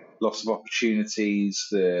loss of opportunities,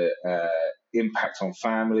 the impact on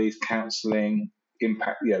families, counselling,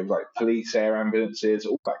 impact, like police, air ambulances,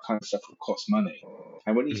 all that kind of stuff will cost money.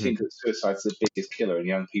 And when you think that suicide's the biggest killer in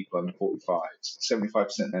young people under 45, 75%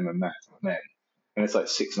 of them are men. And it's like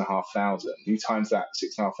 6,500. You times that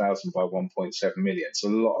 6,500 by 1.7 million. It's a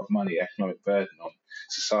lot of money, economic burden on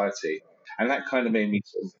society. And that kind of made me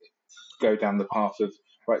sort of go down the path of,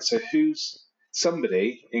 right, so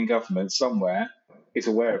somebody in government somewhere is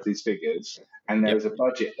aware of these figures, and there is a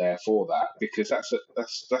budget there for that, because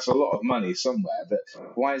that's a lot of money somewhere. But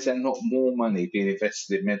why is there not more money being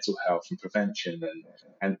invested in mental health and prevention?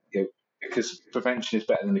 And because prevention is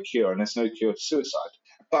better than the cure, and there's no cure to suicide.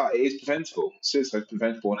 But it is preventable. Suicide is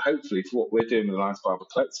preventable, and hopefully, for what we're doing with the Lions Bible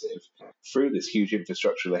Collective, through this huge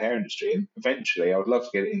infrastructure of the hair industry, and eventually, I would love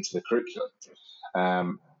to get it into the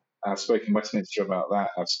curriculum. I've spoken in Westminster about that.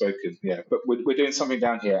 But we're doing something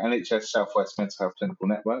down here. NHS South West Mental Health Clinical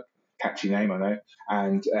Network, catchy name, I know,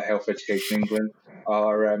 and Health Education England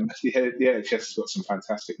are the NHS has got some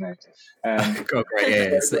fantastic names. God, great,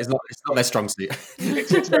 yeah, it's not their strong suit.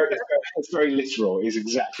 It's very literal. Is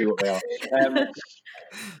exactly what they are.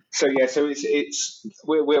 So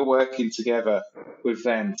we're working together with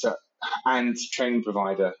them and Training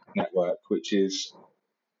Provider Network, which is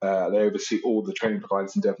they oversee all the training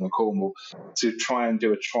providers in Devon and Cornwall, to try and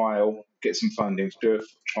do a trial, get some funding to do a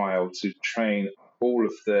trial to train all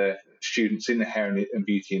of the students in the hair and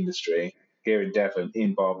beauty industry here in Devon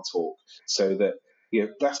in Barber Talk, so that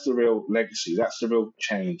that's the real legacy, that's the real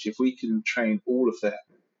change. If we can train all of the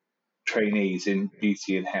trainees in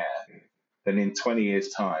beauty and hair, then in 20 years'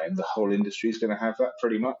 time, the whole industry is going to have that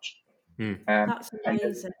pretty much. That's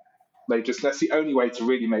amazing. That's the only way to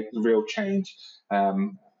really make the real change.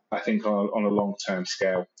 I think on a long-term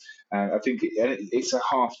scale. I think it's a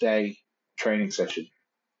half-day training session.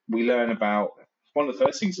 We learn about, one of the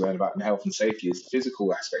first things we learn about in health and safety is the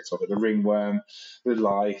physical aspects of it, the ringworm, the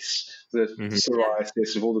lice, the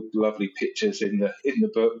psoriasis, of all the lovely pictures in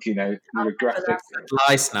the book, the graphic.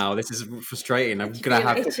 Lice now, this is frustrating. I'm going to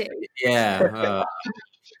have to... Yeah.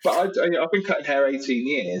 But I've been cutting hair 18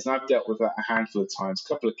 years, and I've dealt with that a handful of times. A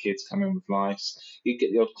couple of kids come in with lice. You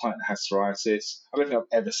get the odd client that has psoriasis. I don't think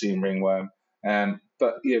I've ever seen ringworm.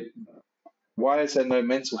 But why is there no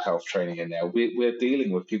mental health training in there? We're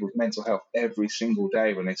dealing with people with mental health every single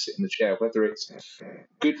day when they sit in the chair, whether it's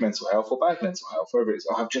good mental health or bad mental health, whether it's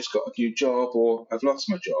I've just got a new job, or I've lost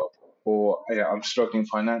my job, or I'm struggling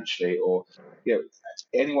financially, or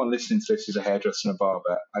anyone listening to this is a hairdresser and a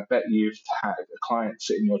barber. I bet you've had a client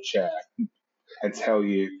sit in your chair and tell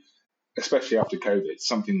you, especially after COVID,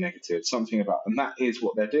 something negative, something about, and that is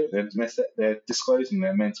what they're doing. They're disclosing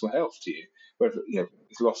their mental health to you, whether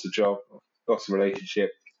it's lost a job, lost a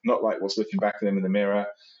relationship, not like what's looking back at them in the mirror,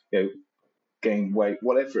 gained weight,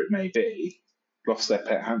 whatever it may be, lost their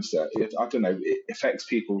pet hamster. I don't know. It affects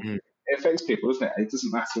people. It affects people, doesn't it? It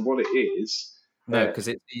doesn't matter what it is. No, because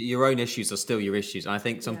your own issues are still your issues. And I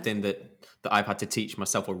think something that I've had to teach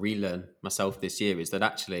myself or relearn myself this year is that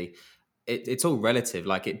actually it's all relative.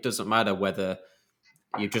 Like, it doesn't matter whether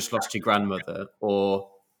you've just lost your grandmother or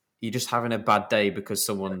you're just having a bad day because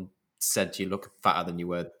someone said you look fatter than you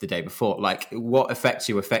were the day before. Like, what affects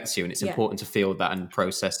you, and it's important to feel that and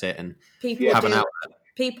process it and have an outlet.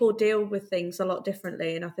 People deal with things a lot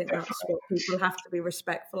differently, and I think that's what people have to be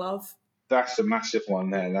respectful of. That's a massive one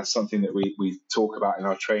there. And that's something that we talk about in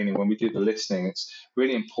our training when we do the listening. It's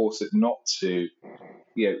really important not to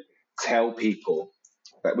tell people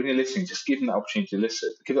that when you're listening, just give them the opportunity to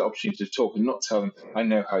listen, give the opportunity to talk, and not tell them, I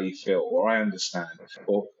know how you feel, or I understand,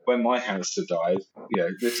 or when my hamster died,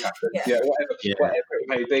 this happened, whatever it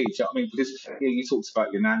may be. Do you know what I mean? Because you talked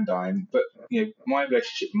about your nan dying, but my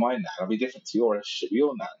relationship with my nan will be different to your relationship with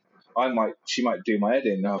your nan. She might do my head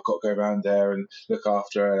in. I've got to go around there and look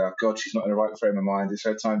after her. Oh, God, she's not in the right frame of mind. It's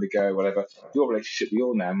her time to go, whatever. Your relationship with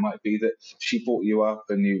your nan might be that she brought you up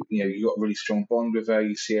and you got a really strong bond with her.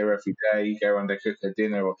 You see her every day. You go around there, cook her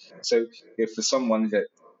dinner. So if for someone that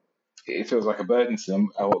it feels like a burden to them,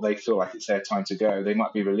 or they feel like it's their time to go, they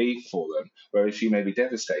might be relieved for them, whereas you may be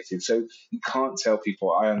devastated. So you can't tell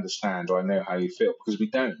people, I understand, or I know how you feel, because we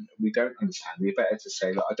don't understand. We're better to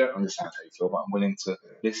say, look, I don't understand how you feel, but I'm willing to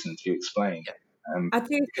listen to you explain. I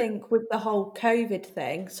do think with the whole COVID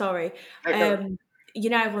thing,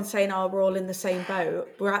 everyone's saying, we're all in the same boat.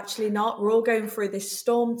 We're actually not. We're all going through this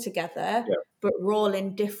storm together, but we're all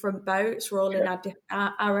in different boats. We're all in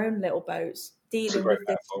our own little boats, dealing with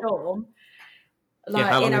this storm.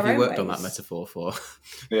 How long have you worked on that metaphor for?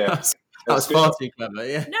 Yeah. That's far too clever.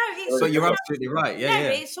 Yeah. No, but you're absolutely right. Yeah,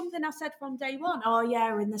 But it's something I said from day one. Oh,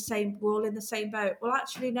 yeah, we're all in the same boat. Well,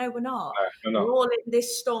 actually, no, we're not. No, we're not. We're all in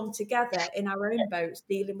this storm together in our own boats,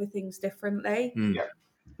 dealing with things differently.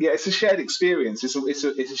 Yeah, it's a shared experience. It's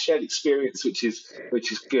a shared experience, which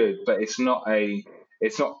is good, but it's not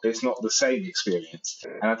the same experience.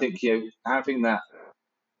 And I think having that,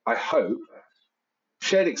 I hope.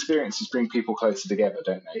 Shared experiences bring people closer together,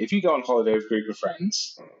 don't they? If you go on holiday with a group of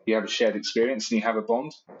friends, you have a shared experience and you have a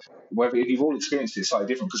bond. Whether if you've all experienced it, it's slightly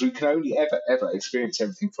different, because we can only ever experience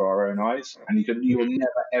everything through our own eyes, and you will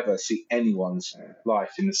never ever see anyone's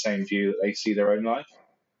life in the same view that they see their own life,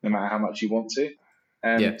 no matter how much you want to.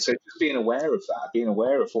 So just being aware of that, being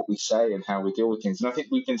aware of what we say and how we deal with things. And I think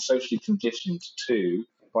we've been socially conditioned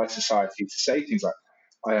by society to say things like,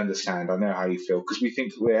 I understand, I know how you feel, because we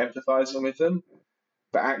think we're empathizing with them.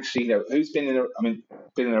 But actually, who's been in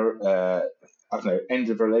a end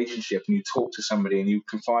of a relationship, and you talk to somebody and you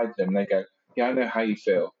confide in them, and they go, yeah, I know how you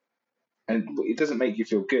feel. And it doesn't make you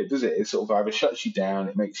feel good, does it? It sort of either shuts you down,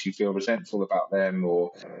 it makes you feel resentful about them,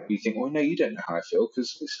 or you think, well, no, you don't know how I feel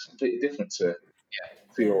because this is completely different to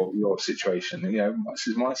your situation. This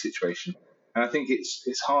is my situation. And I think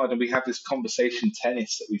it's hard, and we have this conversation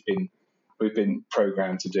tennis that we've been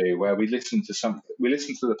programmed to do, where we listen to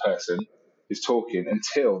the person who's talking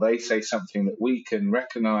until they say something that we can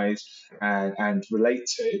recognise and relate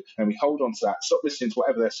to, and we hold on to that, stop listening to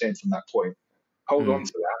whatever they're saying from that point, hold on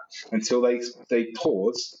to that until they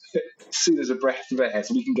pause as soon as a breath of air,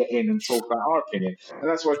 so we can get in and talk about our opinion. And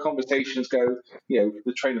that's why conversations go,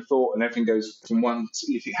 the train of thought and everything goes from one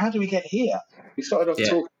to, you think, how do we get here? We started off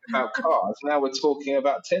talking about cars, now we're talking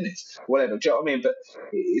about tennis, whatever. Do you know what I mean? But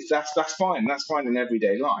that's fine. That's fine in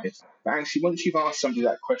everyday life. But actually, once you've asked somebody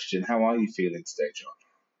that question, how are you feeling today, John?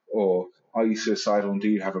 Or are you suicidal and do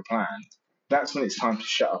you have a plan? That's when it's time to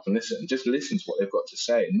shut up and listen, and just listen to what they've got to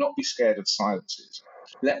say, and not be scared of silences.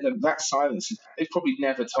 Let them. That silence. They've probably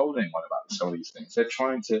never told anyone about some of these things. They're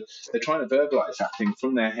trying to verbalise that thing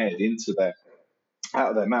from their head out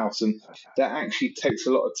of their mouths, and that actually takes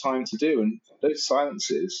a lot of time to do. And those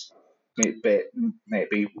silences,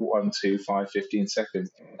 maybe 1, 2, 5, 15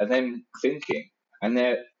 seconds, and then thinking,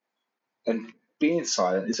 and being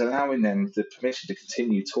silent is allowing them the permission to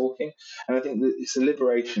continue talking. And I think that it's a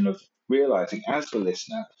liberation of realizing, as the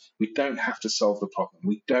listener, we don't have to solve the problem.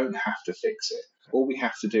 We don't have to fix it. All we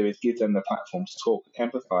have to do is give them the platform to talk,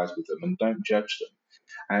 empathize with them, and don't judge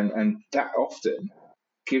them. And that often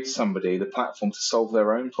gives somebody the platform to solve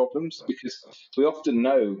their own problems, because we often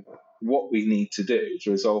know what we need to do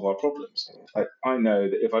to resolve our problems. Like, I know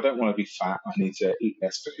that if I don't want to be fat, I need to eat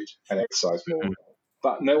less food and exercise more.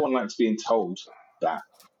 But no one likes being told that.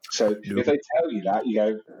 So if they tell you that, you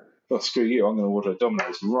go, oh, screw you, I'm going to order a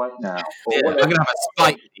Domino's right now. Or I'm going to have a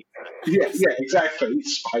spike pizza. Yeah, exactly.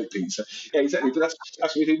 Spike pizza. Yeah, exactly. But that's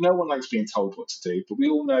what we do. No one likes being told what to do, but we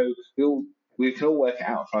all know, we can all work it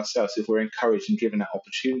out for ourselves if we're encouraged and given that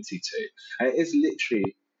opportunity to. And it is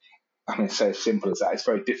literally, I mean, it's so simple as that. It's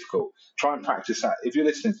very difficult. Try and practice that. If you're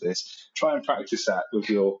listening to this, try and practice that with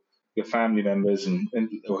your family members and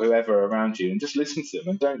or whoever around you, and just listen to them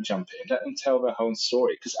and don't jump in. Let them tell their whole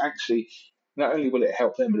story, because actually, not only will it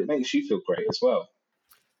help them, but it makes you feel great as well.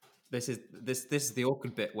 This is the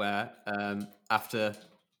awkward bit where after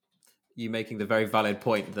you making the very valid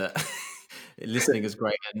point that listening is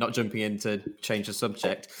great and not jumping in to change the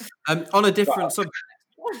subject on a different subject.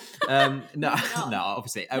 No,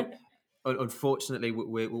 obviously. Unfortunately,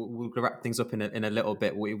 we'll wrap things up in a little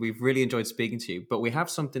bit. We've really enjoyed speaking to you, but we have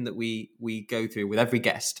something that we go through with every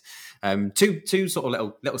guest. Two sort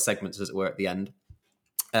of little segments, as it were, at the end.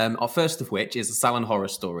 Our first of which is a Salon horror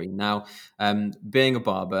story. Now, being a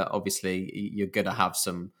barber, obviously, you're going to have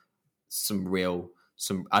some real.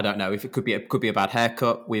 I don't know if it could be a bad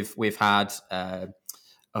haircut. We've had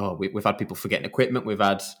we've had people forgetting equipment. We've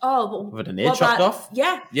had an ear chopped off.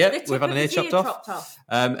 Yeah, we've had an ear chopped off.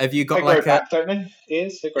 Have you got they like grow back, don't they?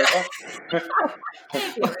 Ears, they grow back.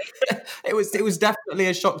 It was definitely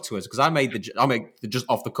a shock to us, because I made the just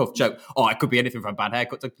off the cuff joke. Oh, it could be anything from a bad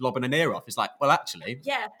haircut to lobbing an ear off. It's like, well, actually,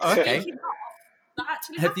 okay.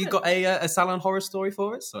 Have you got a Salon horror story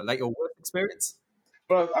for us, or like your work experience?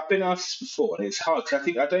 Well, I've been asked before, and it's hard because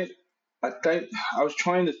I think I was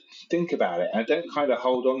trying to think about it, and I don't kind of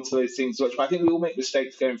hold on to those things much. But I think we all make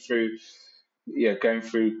mistakes going through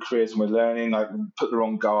careers, and we're learning, like put the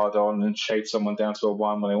wrong guard on and shave someone down to a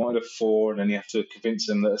 1 when they wanted a 4, and then you have to convince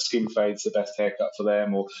them that a skin fade's the best haircut for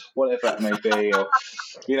them, or whatever that may be. Or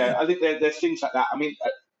I think there's things like that. I mean,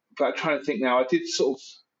 but I'm trying to think now. I did sort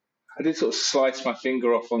of slice my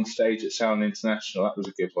finger off on stage at Salon International. That was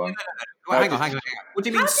a good one. Well, hang on. What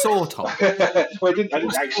do you mean sort of? Well, I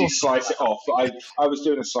didn't actually slice it off, but I was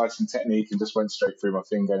doing a slicing technique and just went straight through my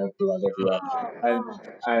finger and blood everywhere.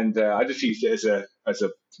 And I just used it as a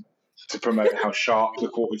to promote how sharp the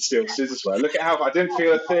quartered steel scissors were. Look at how I didn't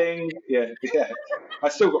feel a thing. Yeah. I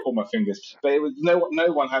still got all my fingers, but it was no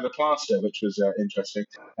one had a plaster, which was interesting.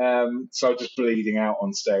 So I was just bleeding out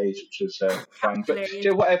on stage, which was fun. But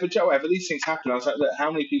whatever, these things happen. I was like, look,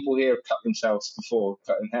 how many people here have cut themselves before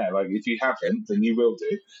cutting hair? Like, if you haven't, then you will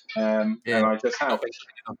do. And I just have.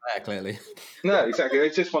 Not there, clearly. No, exactly.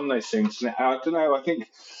 It's just one of those things. I don't know. I think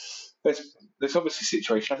there's obviously a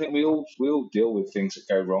situation. I think we all deal with things that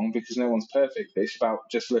go wrong, because no one's perfect. It's about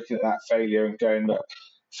just looking at that failure and going, look,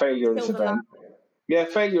 failure is an event. Yeah,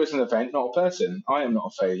 failure is an event, not a person. I am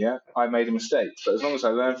not a failure. I made a mistake. But as long as I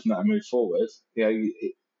learn from that and move forward,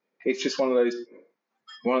 it's just one of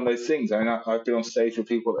those things. I mean, I've been on stage with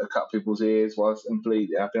people that have cut people's ears and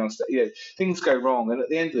bleed. I've been on stage. Things go wrong, and at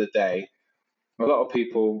the end of the day, a lot of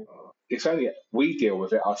people, it's only we deal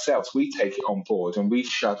with it ourselves. We take it on board and we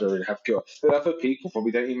shudder and have guilt. But other people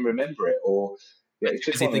probably don't even remember it, or it's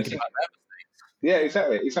just one of those things. Yeah,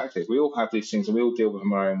 exactly. We all have these things, and we all deal with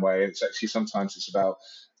them our own way. It's actually sometimes it's about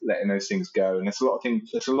letting those things go, and there's a lot of things.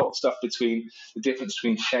 There's a lot of stuff between the difference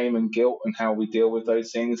between shame and guilt, and how we deal with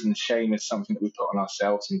those things. And shame is something that we put on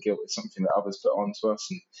ourselves, and guilt is something that others put onto us.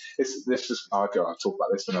 And this just I'll talk about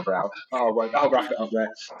this for another hour. I'll wrap it up there.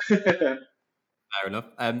 Fair enough.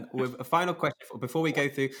 With a final question before we go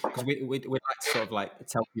through, because we'd like to sort of like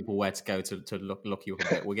tell people where to go to look you up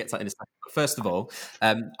a bit. We'll get to that in a second. But first of all,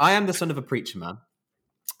 I am the son of a preacher man,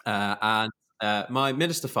 and my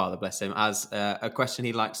minister father, bless him, has a question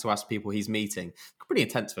he likes to ask people he's meeting. Pretty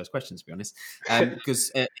intense first question, to be honest,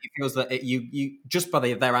 because he feels that you just by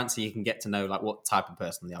their answer you can get to know like what type of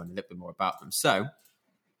person they are and a little bit more about them. So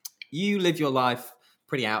you live your life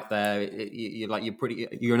pretty out there.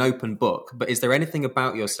 You're an open book. But is there anything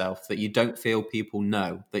about yourself that you don't feel people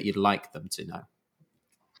know that you'd like them to know?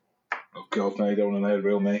 Oh God, no, you don't want to know the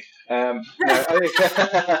real me. No,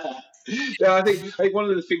 I think one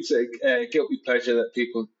of the things that guilty pleasure that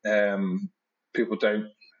people don't.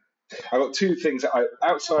 I've got two things that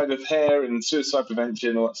outside of hair and suicide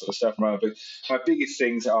prevention, all that sort of stuff around. But my biggest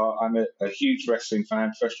things are I'm a huge wrestling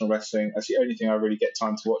fan, professional wrestling. That's the only thing I really get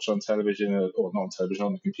time to watch on television, or not on television,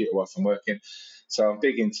 on the computer whilst I'm working. So I'm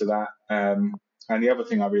big into that. And the other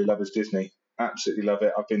thing I really love is Disney. Absolutely love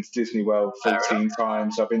it. I've been to Disney World 14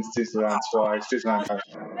 times. I've been to Disneyland twice.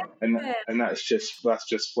 And that's just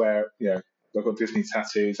where I've got Disney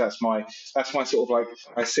tattoos. That's my sort of like,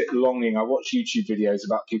 I sit longing. I watch YouTube videos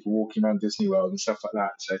about people walking around Disney World and stuff like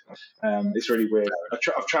that. So it's really weird.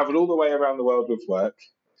 I've travelled all the way around the world with work,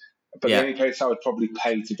 but the only place I would probably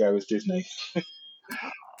pay to go is Disney.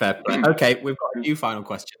 Fair. Okay, we've got a new final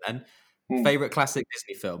question then. Favorite classic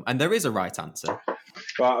Disney film, and there is a right answer.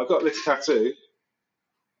 Right, I've got this tattoo.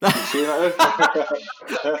 See that?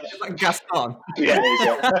 Like Gaston. Yeah,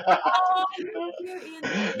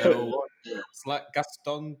 no, it's like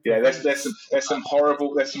Gaston. Yeah, there's some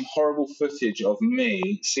horrible footage of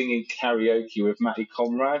me singing karaoke with Matty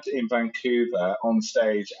Conrad in Vancouver on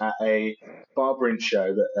stage at a barbering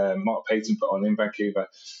show that Mark Payton put on in Vancouver,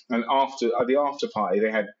 and after the after party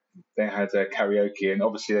they had karaoke, and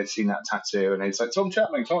obviously they'd seen that tattoo, and it's like, Tom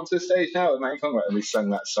Chapman, come onto the stage now with Matty Conrad, and we sang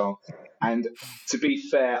that song. And to be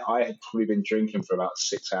fair, I had probably been drinking for about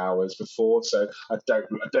 6 hours before, so I don't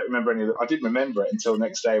remember any of it. I didn't remember it until the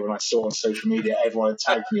next day when I saw on social media everyone had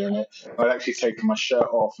tagged me in it. I'd actually taken my shirt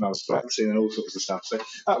off and I was flexing and all sorts of stuff. So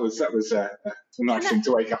that was a nice thing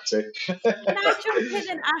to wake up to. Can I jump in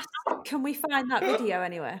and ask, can we find that video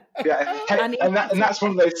anywhere? Yeah, and that's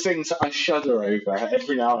one of those things that I shudder over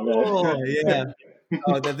every now and then. Oh, yeah.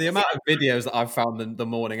 Oh, the amount of videos that I've found the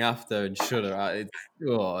morning after and shudder, it's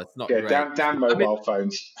not great. Damn mobile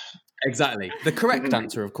phones. Exactly. The correct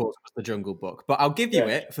answer, of course, was The Jungle Book, but I'll give you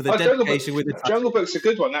it for the dedication with the tattoo. Jungle Book's a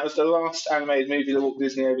good one. That was the last animated movie that Walt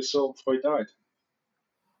Disney ever saw before he died.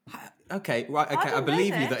 Okay, right. Okay, I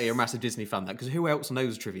believe you that you're a massive Disney fan. Because who else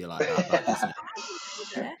knows trivia like that about Disney?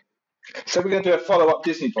 So we're going to do a follow-up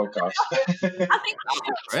Disney podcast. I think we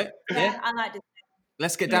should. Right? Yeah, I like Disney.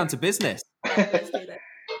 Let's get down to business. Yeah, let's do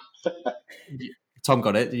that. Tom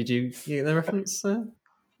got it. Did you get the reference?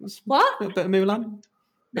 What? A bit of Mulan?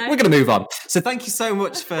 No. We're going to move on. So thank you so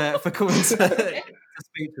much for coming to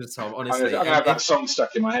speak to us, Tom. Honestly, I'm going to have that song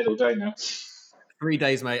stuck in my head all day now. 3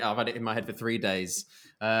 days, mate. I've had it in my head for 3 days.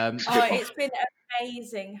 It's been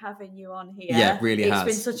amazing having you on here. Yeah, it really has.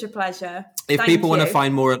 It's been such a pleasure. If people want to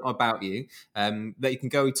find more about you, that you can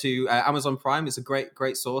go to Amazon Prime. It's a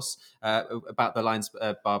great source about the Lions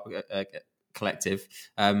Barber Collective.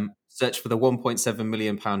 Search for the £1.7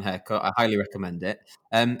 million haircut. I highly recommend it.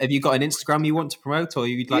 Have you got an Instagram you want to promote, or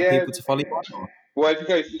you'd like people to follow you on? Well,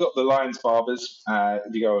 if you've got the Lions Barbers,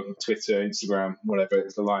 if you go on Twitter, Instagram, whatever,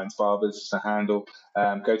 it's the Lions Barbers, it's the handle.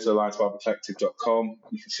 Go to the lionsbarbercollective.com.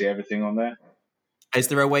 You can see everything on there. Is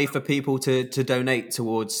there a way for people to donate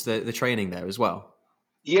towards the training there as well?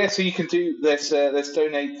 Yeah, so you can do, there's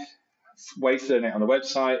donate, ways to donate on the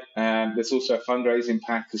website. There's also a fundraising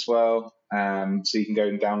pack as well. So you can go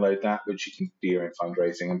and download that, which you can do your own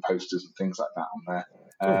fundraising and posters and things like that on there.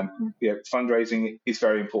 Fundraising is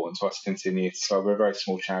very important to us to continue. So we're a very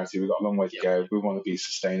small charity. We've got a long way to go. We want to be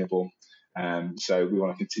sustainable. So we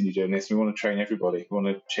want to continue doing this. We want to train everybody. We want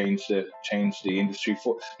to change the industry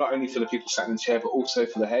for not only for the people sat in the chair, but also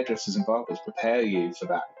for the hairdressers and barbers. Prepare you for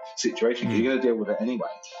that situation because you're going to deal with it anyway.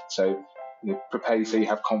 So prepare you so you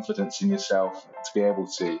have confidence in yourself to be able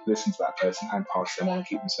to listen to that person and pass them on and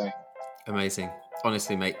keep them safe. Amazing.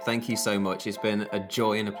 Honestly, mate, thank you so much. It's been a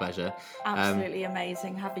joy and a pleasure. Absolutely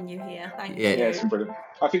amazing having you here. Thank you. Yeah, it's been brilliant.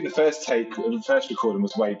 I think the first recording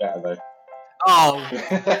was way better though.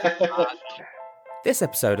 Oh. This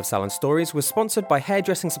episode of Salon Stories was sponsored by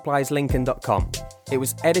hairdressingsupplieslincoln.com. It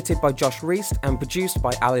was edited by Josh Reist and produced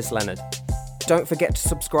by Alice Leonard. Don't forget to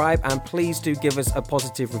subscribe, and please do give us a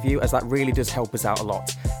positive review, as that really does help us out a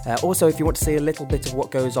lot. Also, if you want to see a little bit of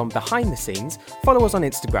what goes on behind the scenes, follow us on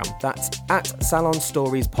Instagram. That's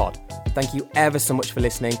 @SalonStoriesPod. Thank you ever so much for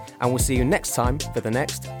listening, and we'll see you next time for the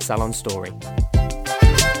next Salon Story.